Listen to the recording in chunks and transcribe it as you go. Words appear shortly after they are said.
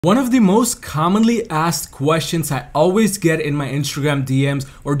One of the most commonly asked questions I always get in my Instagram DMs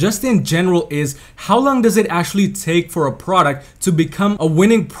or just in general is how long does it actually take for a product to become a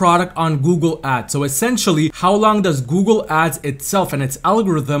winning product on Google Ads? So essentially, how long does Google Ads itself and its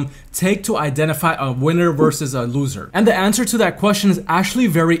algorithm take to identify a winner versus a loser? And the answer to that question is actually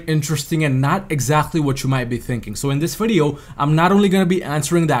very interesting and not exactly what you might be thinking. So in this video, I'm not only going to be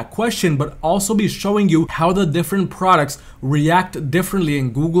answering that question, but also be showing you how the different products react differently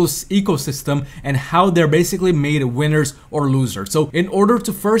in Google's ecosystem and how they're basically made winners or losers. So in order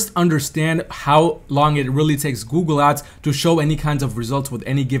to first understand how long it really takes Google Ads to show any kinds of results with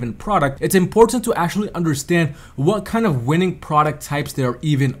any given product, it's important to actually understand what kind of winning product types there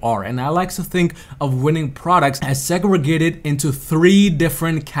even are. And I like to think of winning products as segregated into three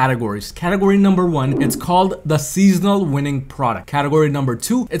different categories. Category number one, it's called the seasonal winning product. Category number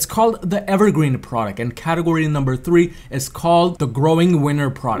two, it's called the evergreen product. And category number three is called the growing winner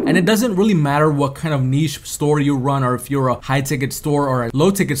product. And it doesn't really matter what kind of niche store you run or if you're a high ticket store or a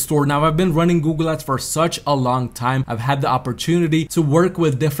low ticket store. Now, I've been running Google Ads for such a long time. I've had the opportunity to work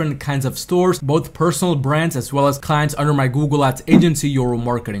with different kinds of stores, both personal brands as well as clients under my Google Ads agency, Euro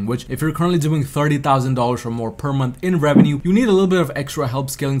Marketing, which if you're currently doing $30,000 or more per month in revenue, you need a little bit of extra help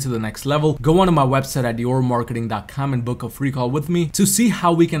scaling to the next level. Go onto my website at euromarketing.com and book a free call with me to see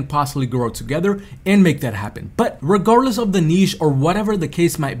how we can possibly grow together and make that happen. But regardless of the niche or whatever the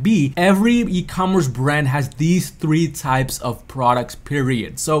case might be, every e-commerce brand has these three types of products,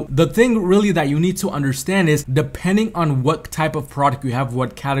 period. So the thing really that you need to understand is depending on what type of product you have,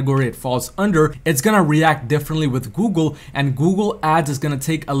 what category it falls under, it's gonna react differently with Google, and Google Ads is gonna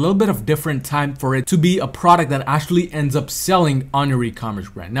take a little bit of different time for it to be a product that actually ends up selling on your e-commerce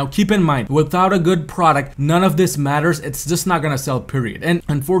brand. Now keep in mind, without a good product, none of this matters. It's just not gonna sell, period. And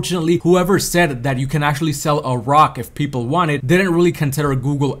unfortunately, whoever said that you can actually sell a rock if people want it didn't really consider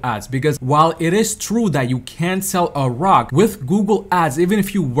Google Ads, because while it is true that you can sell a rock with Google Ads, even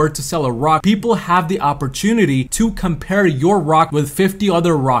if you were to sell a rock, people have the opportunity to compare your rock with 50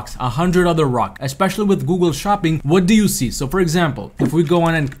 other rocks, 100 other rocks. Especially with Google Shopping, what do you see? So for example, if we go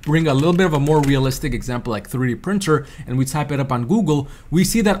on and bring a little bit of a more realistic example like 3D printer and we type it up on Google, we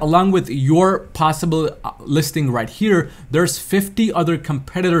see that along with your possible listing right here, there's 50 other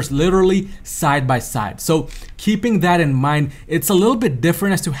competitors literally side by side. So keeping that in mind, it's a little bit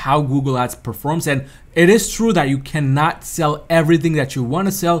different as to how Google Ads performs, and it is true that you cannot sell everything that you want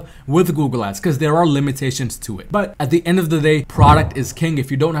to sell with Google Ads because there are limitations to it. But at the end of the day, product is king.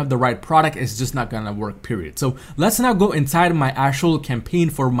 If you don't have the right product, it's just not gonna work, period. So let's now go inside my actual campaign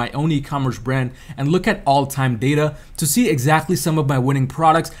for my own e-commerce brand and look at all-time data to see exactly some of my winning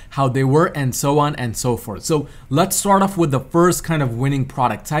products, how they were, and so on and so forth. So let's start off with the first kind of winning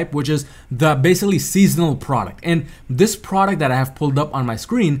product type, which is the basically seasonal product. And this product that I have pulled up on my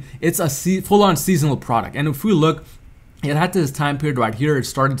screen, it's a full-on seasonal product. And if we look, it had this time period right here. It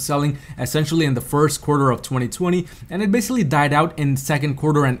started selling essentially in the first quarter of 2020, and it basically died out in second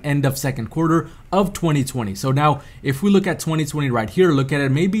quarter and end of second quarter of 2020. So now if we look at 2020 right here, look at it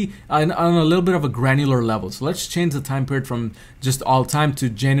maybe on a little bit of a granular level. So let's change the time period from just all time to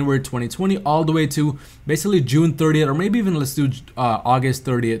January 2020 all the way to basically June 30th, or maybe even let's do August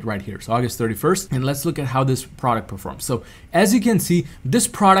 30th right here. So August 31st, and let's look at how this product performs. So as you can see, this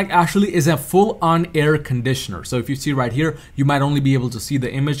product actually is a full-on air conditioner. So if you see right here, you might only be able to see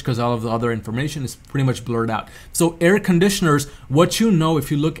the image because all of the other information is pretty much blurred out. So air conditioners, what you know,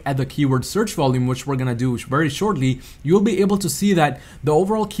 if you look at the keyword search volume, which we're gonna do very shortly, you'll be able to see that the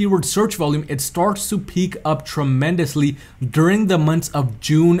overall keyword search volume, it starts to peak up tremendously during the months of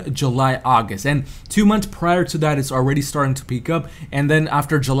June, July, August. And 2 months prior to that, it's already starting to peak up. And then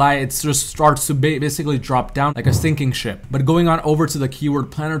after July, it just starts to basically drop down like a sinking ship. But going on over to the keyword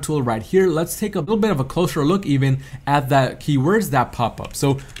planner tool right here, let's take a little bit of a closer look even at the keywords that pop up.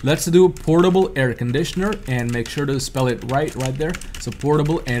 So let's do portable air conditioner and make sure to spell it right there. So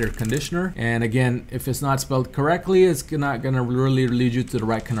portable air conditioner. And again, if it's not spelled correctly, it's not gonna really lead you to the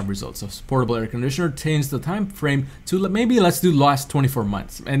right kind of results. So portable air conditioner, change the time frame to maybe let's do last 24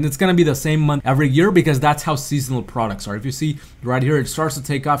 months. And it's gonna be the same month every year because that's how seasonal products are. If you see right here, it starts to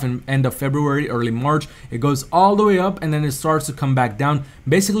take off in end of February, early March. It goes all the way up and then it starts to come back down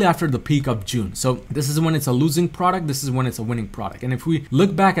basically after the peak of June. So this is when it's a losing product. This is when it's a winning product. And if we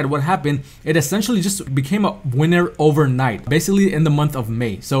look back at what happened, it essentially just became a winner overnight, basically in the month of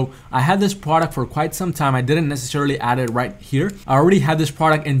May. So I had this product product for quite some time. I didn't necessarily add it right here. I already had this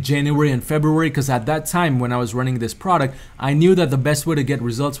product in January and February because at that time when I was running this product, I knew that the best way to get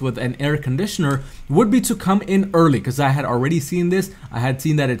results with an air conditioner would be to come in early because I had already seen this. I had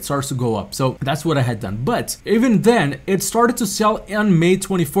seen that it starts to go up. So that's what I had done. But even then, it started to sell on May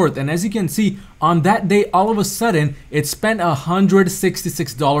 24th. And as you can see, on that day, all of a sudden, it spent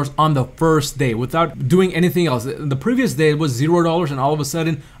 $166 on the first day without doing anything else. The previous day, it was $0, and all of a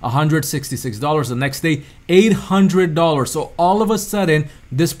sudden, $166. The next day, $800. So all of a sudden,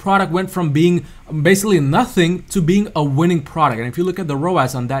 this product went from being basically nothing to being a winning product. And if you look at the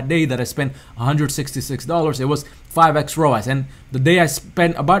ROAS on that day that I spent $166, it was 5x ROAS. And the day I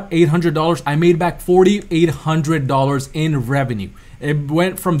spent about $800, I made back $4,800 in revenue. It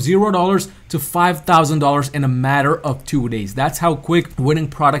went from $0 to $5,000 in a matter of 2 days. That's how quick winning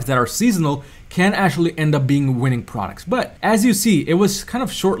products that are seasonal can actually end up being winning products. But as you see, it was kind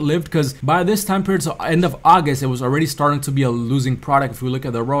of short-lived because by this time period, so end of August, it was already starting to be a losing product. If we look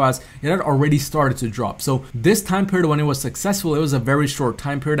at the ROAS, it had already started to drop. So this time period when it was successful, it was a very short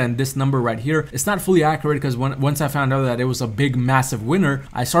time period, and this number right here, it's not fully accurate because once I found out that it was a big, massive winner,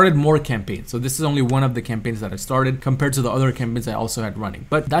 I started more campaigns. So this is only one of the campaigns that I started compared to the other campaigns I also had running.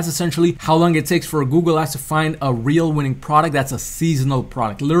 But that's essentially how long it takes for Google Ads to find a real winning product that's a seasonal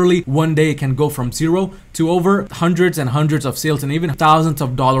product. Literally, one day it can go from zero to over hundreds and hundreds of sales and even thousands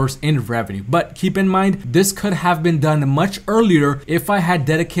of dollars in revenue. But keep in mind, this could have been done much earlier if I had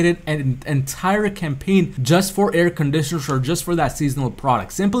dedicated an entire campaign just for air conditioners or just for that seasonal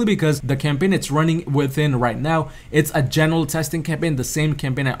product. Simply because the campaign it's running within right now, it's a general testing campaign, the same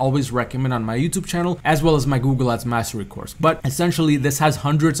campaign I always recommend on my YouTube channel, as well as my Google Ads Mastery course. But essentially, this has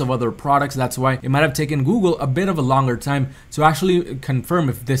hundreds of other products. That's why it might have taken Google a bit of a longer time to actually confirm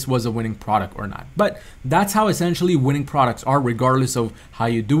if this was a winning product or not. But that's how essentially winning products are, regardless of how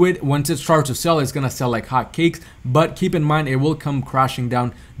you do it. Once it starts to sell, it's gonna sell like hotcakes, but keep in mind it will come crashing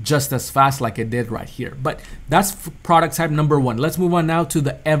down just as fast like it did right here. But that's product type number one. Let's move on now to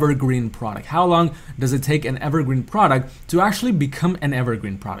the evergreen product. How long does it take an evergreen product to actually become an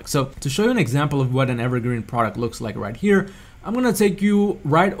evergreen product? So to show you an example of what an evergreen product looks like right here, I'm gonna take you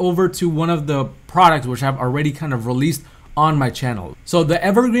right over to one of the products which I've already kind of released on my channel. So the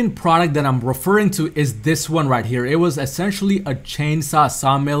evergreen product that I'm referring to is this one right here. It was essentially a chainsaw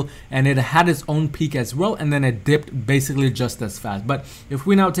sawmill, and it had its own peak as well, and then it dipped basically just as fast. But if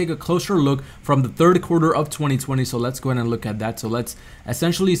we now take a closer look from the third quarter of 2020, so let's go ahead and look at that. So let's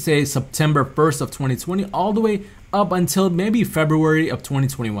essentially say September 1st of 2020 all the way up until maybe February of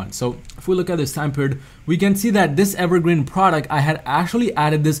 2021. So if we look at this time period, we can see that this evergreen product, I had actually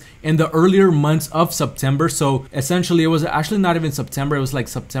added this in the earlier months of September. So essentially it was actually not even September, it was like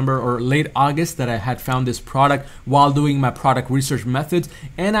September or late August that I had found this product while doing my product research methods,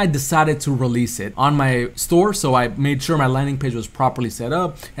 and I decided to release it on my store. So I made sure my landing page was properly set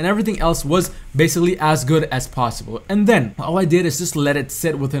up and everything else was basically as good as possible. And then all I did is just let it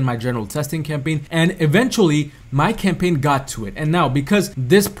sit within my general testing campaign, and eventually my campaign got to it. And now because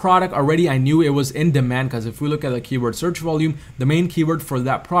this product already, I knew it was in demand, because if we look at the keyword search volume, the main keyword for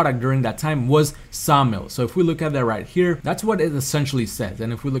that product during that time was sawmill. So if we look at that right here, that's what it essentially says.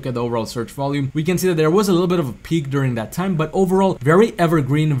 And if we look at the overall search volume, we can see that there was a little bit of a peak during that time, but overall very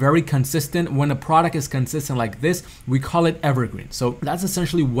evergreen, very consistent. When a product is consistent like this, we call it evergreen. So that's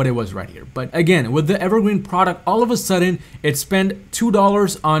essentially what it was right here. But again, with the evergreen product, all of a sudden it spent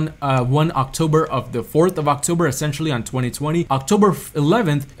 $2 on 1 October of the 4th of October, essentially on 2020. October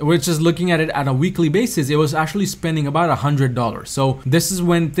 11th, which is looking at it at a weekly basis, it was actually spending about $100. So this is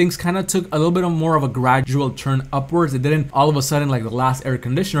when things kind of took a little bit more of a gradual turn upwards. It didn't all of a sudden, like the last air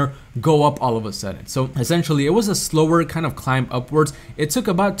conditioner, go up all of a sudden. So essentially it was a slower kind of climb upwards. It took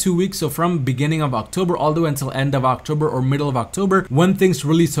about 2 weeks, so from beginning of October all the way until end of October or middle of October, when things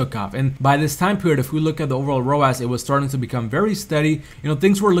really took off. And by this time period, if we look at the overall ROAS, it was starting to become very steady. You know,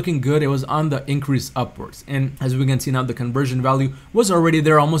 things were looking good. It was on the increase upwards, and as we can see now, the conversion value was already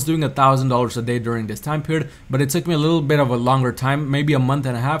there, almost doing $1,000 a day during this time period. But it took me a little bit of a longer time, maybe a month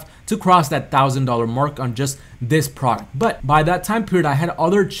and a half, to cross that $1,000 mark on just this product. But by that time period, I had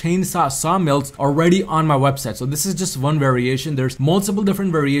other chainsaw sawmills already on my website. So this is just one variation. There's multiple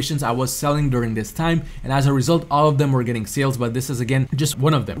different variations I was selling during this time, and as a result, all of them were getting sales, but this is again just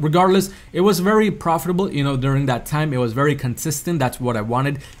one of them. Regardless, it was very profitable, you know, during that time. It was very consistent. That's what I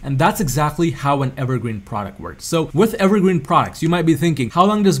wanted, and that's exactly how an evergreen product works. So with evergreen products, you might be thinking, how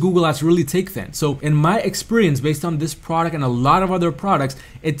long does Google Ads really take then? So in my experience, based on this product and a lot of other products,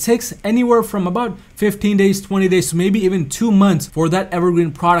 it takes anywhere from about 15 days, 20 days, maybe even 2 months for that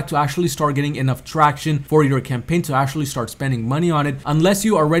evergreen product to actually start getting enough traction for your campaign to actually start spending money on it, unless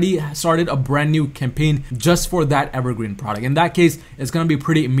you already started a brand new campaign just for that evergreen product. In that case, it's going to be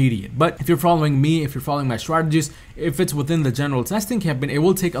pretty immediate. But if you're following me, if you're following my strategies, if it's within the general testing campaign, it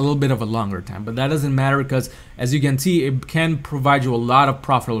will take a little bit of a longer time, but that doesn't matter because as you can see, it can provide you a lot of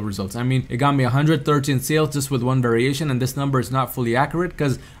profitable results. I mean, it got me 113 sales just with one variation, and this number is not fully accurate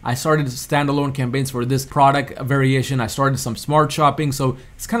because I started standalone campaigns for this product variation. I started some smart shopping, so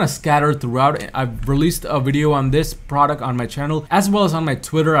it's kind of scattered throughout. I've released a video on this product on my channel as well as on my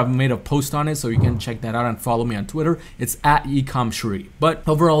Twitter. I've made a post on it, so you can check that out and follow me on Twitter. It's at ecommerce. But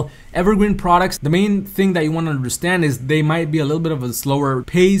overall, evergreen products, the main thing that you want to understand is they might be a little bit of a slower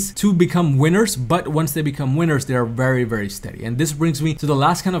pace to become winners, but once they become winners, they are very, very steady. And this brings me to the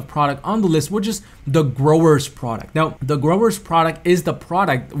last kind of product on the list, which is the growers product. Now, the growers product is the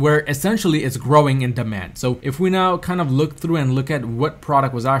product where essentially it's growing in demand. So if we now kind of look through and look at what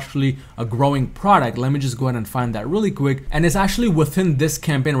product was actually a growing product, let me just go ahead and find that really quick. And it's actually within this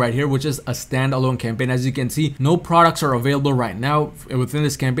campaign right here, which is a standalone campaign. As you can see, no products are available right now within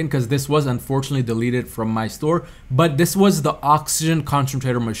this campaign because this was unfortunately deleted from my store. But this was the oxygen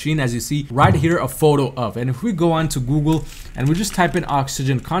concentrator machine, as you see right here, a photo of. And if we go on to Google and we just type in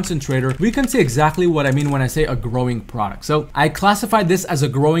oxygen concentrator, we can see exactly what I mean when I say a growing product. So I classified this as a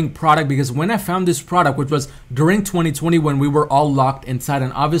growing product because when I found this product, which was during 2020 when we were all locked inside,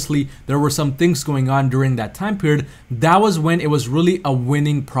 and obviously there were some things going on during that time period, that was when it was really a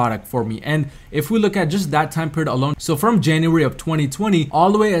winning product for me. And if we look at just that time period alone, so from January of 2020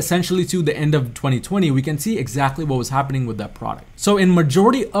 all the way essentially to the end of 2020, we can see exactly what was happening with that product. So in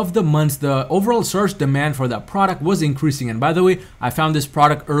majority of the months, the overall search demand for that product was increasing. And by the way, I found this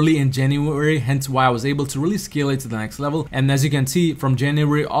product early in January, hence why I was able to really scale it to the next level. And as you can see, from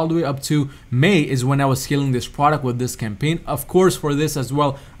January all the way up to May is when I was scaling this product with this campaign. Of course, for this as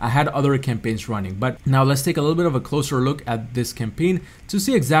well, I had other campaigns running. But now let's take a little bit of a closer look at this campaign to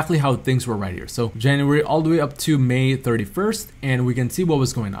see exactly how things were right here. So January all the way up to May 31st, and we can see what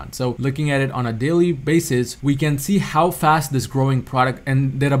was going on. So looking at it on a daily basis, we can see how fast this growing product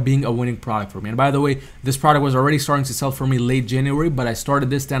ended up being a winning product for me. And by the way, this product was already starting to sell for me late January, but I started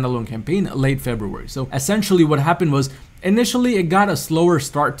this standalone campaign late February. So essentially what happened was, initially, it got a slower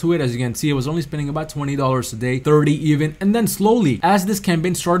start to it. As you can see, it was only spending about $20 a day, 30 even. And then slowly, as this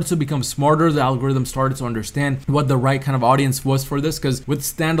campaign started to become smarter, the algorithm started to understand what the right kind of audience was for this. Because with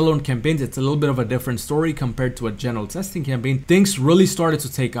standalone campaigns, it's a little bit of a different story compared to a general testing campaign. Things really started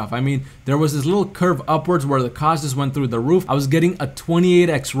to take off. I mean, there was this little curve upwards where the cost just went through the roof. I was getting a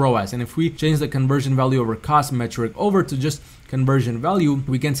 28x ROAS. And if we change the conversion value over cost metric over to just conversion value,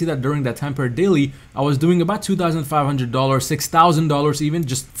 we can see that during that time period daily, I was doing about $2,500, $6,000 even,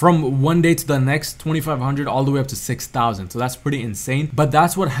 just from one day to the next, $2,500 all the way up to $6,000. So that's pretty insane. But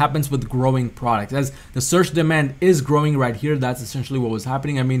that's what happens with growing products. As the search demand is growing right here, that's essentially what was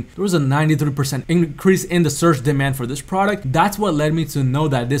happening. I mean, there was a 93% increase in the search demand for this product. That's what led me to know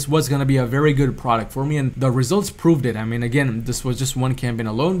that this was going to be a very good product for me, and the results proved it. I mean, again, this was just one campaign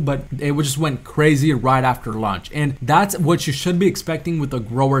alone, but it just went crazy right after launch. And that's what you should be expecting with a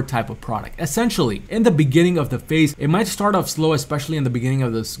grower type of product. Essentially, in the beginning of the phase, it might start off slow, especially in the beginning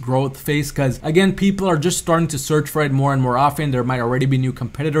of this growth phase, because again, people are just starting to search for it more and more often. There might already be new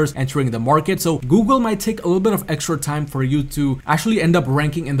competitors entering the market. So Google might take a little bit of extra time for you to actually end up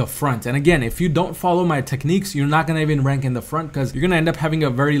ranking in the front. And again, if you don't follow my techniques, you're not going to even rank in the front because you're going to end up having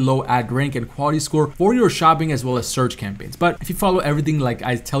a very low ad rank and quality score for your shopping as well as search campaigns. But if you follow everything like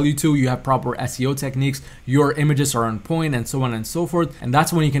I tell you to, you have proper SEO techniques, your images are on point, and so on and so forth, and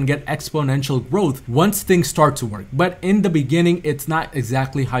that's when you can get exponential growth once things start to work. But in the beginning, it's not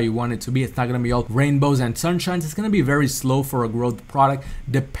exactly how you want it to be. It's not going to be all rainbows and sunshines. It's going to be very slow for a growth product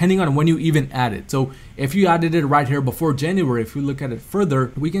depending on when you even add it. So if you added it right here before January, if we look at it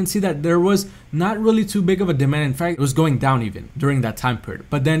further, we can see that there was not really too big of a demand. In fact, it was going down even during that time period.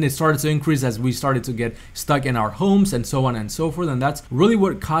 But then it started to increase as we started to get stuck in our homes and so on and so forth. And that's really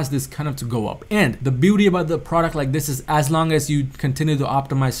what caused this kind of to go up. And the beauty about the product like this is as long as you continue to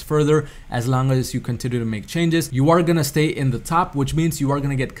optimize further, as long as you continue to make changes, you are going to stay in the top, which means you are going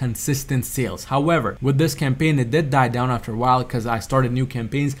to get consistent sales. However, with this campaign, it did die down after a while because I started new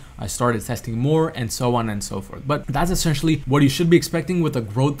campaigns, I started testing more, and so on and so forth. But that's essentially what you should be expecting with a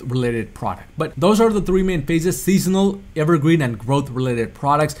growth related product. But those are the three main phases: seasonal, evergreen, and growth related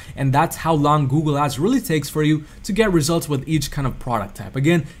products. And that's how long Google Ads really takes for you to get results with each kind of product type.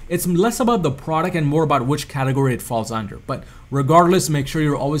 Again, it's less about the product and more about which category it falls under. But regardless, make sure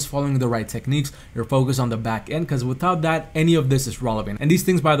you're always following the right techniques. You're focused on the back end, because without that, any of this is relevant. And these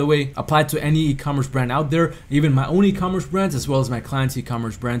things, by the way, apply to any e-commerce brand out there, even my own e-commerce brands, as well as my clients'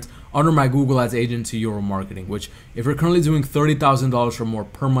 e-commerce brands under my Google Ads agency, Euro Marketing, which if you're currently doing $30,000 or more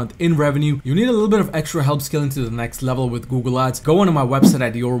per month in revenue, you need a little bit of extra help scaling to the next level with Google Ads, go onto my website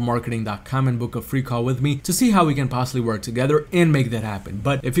at euromarketing.com and book a free call with me to see how we can possibly work together and make that happen.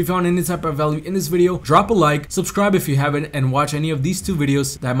 But if you found any type of value in this video, drop a like, subscribe if you haven't, and watch any of these two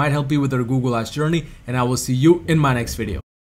videos that might help you with your Google Ads journey, and I will see you in my next video.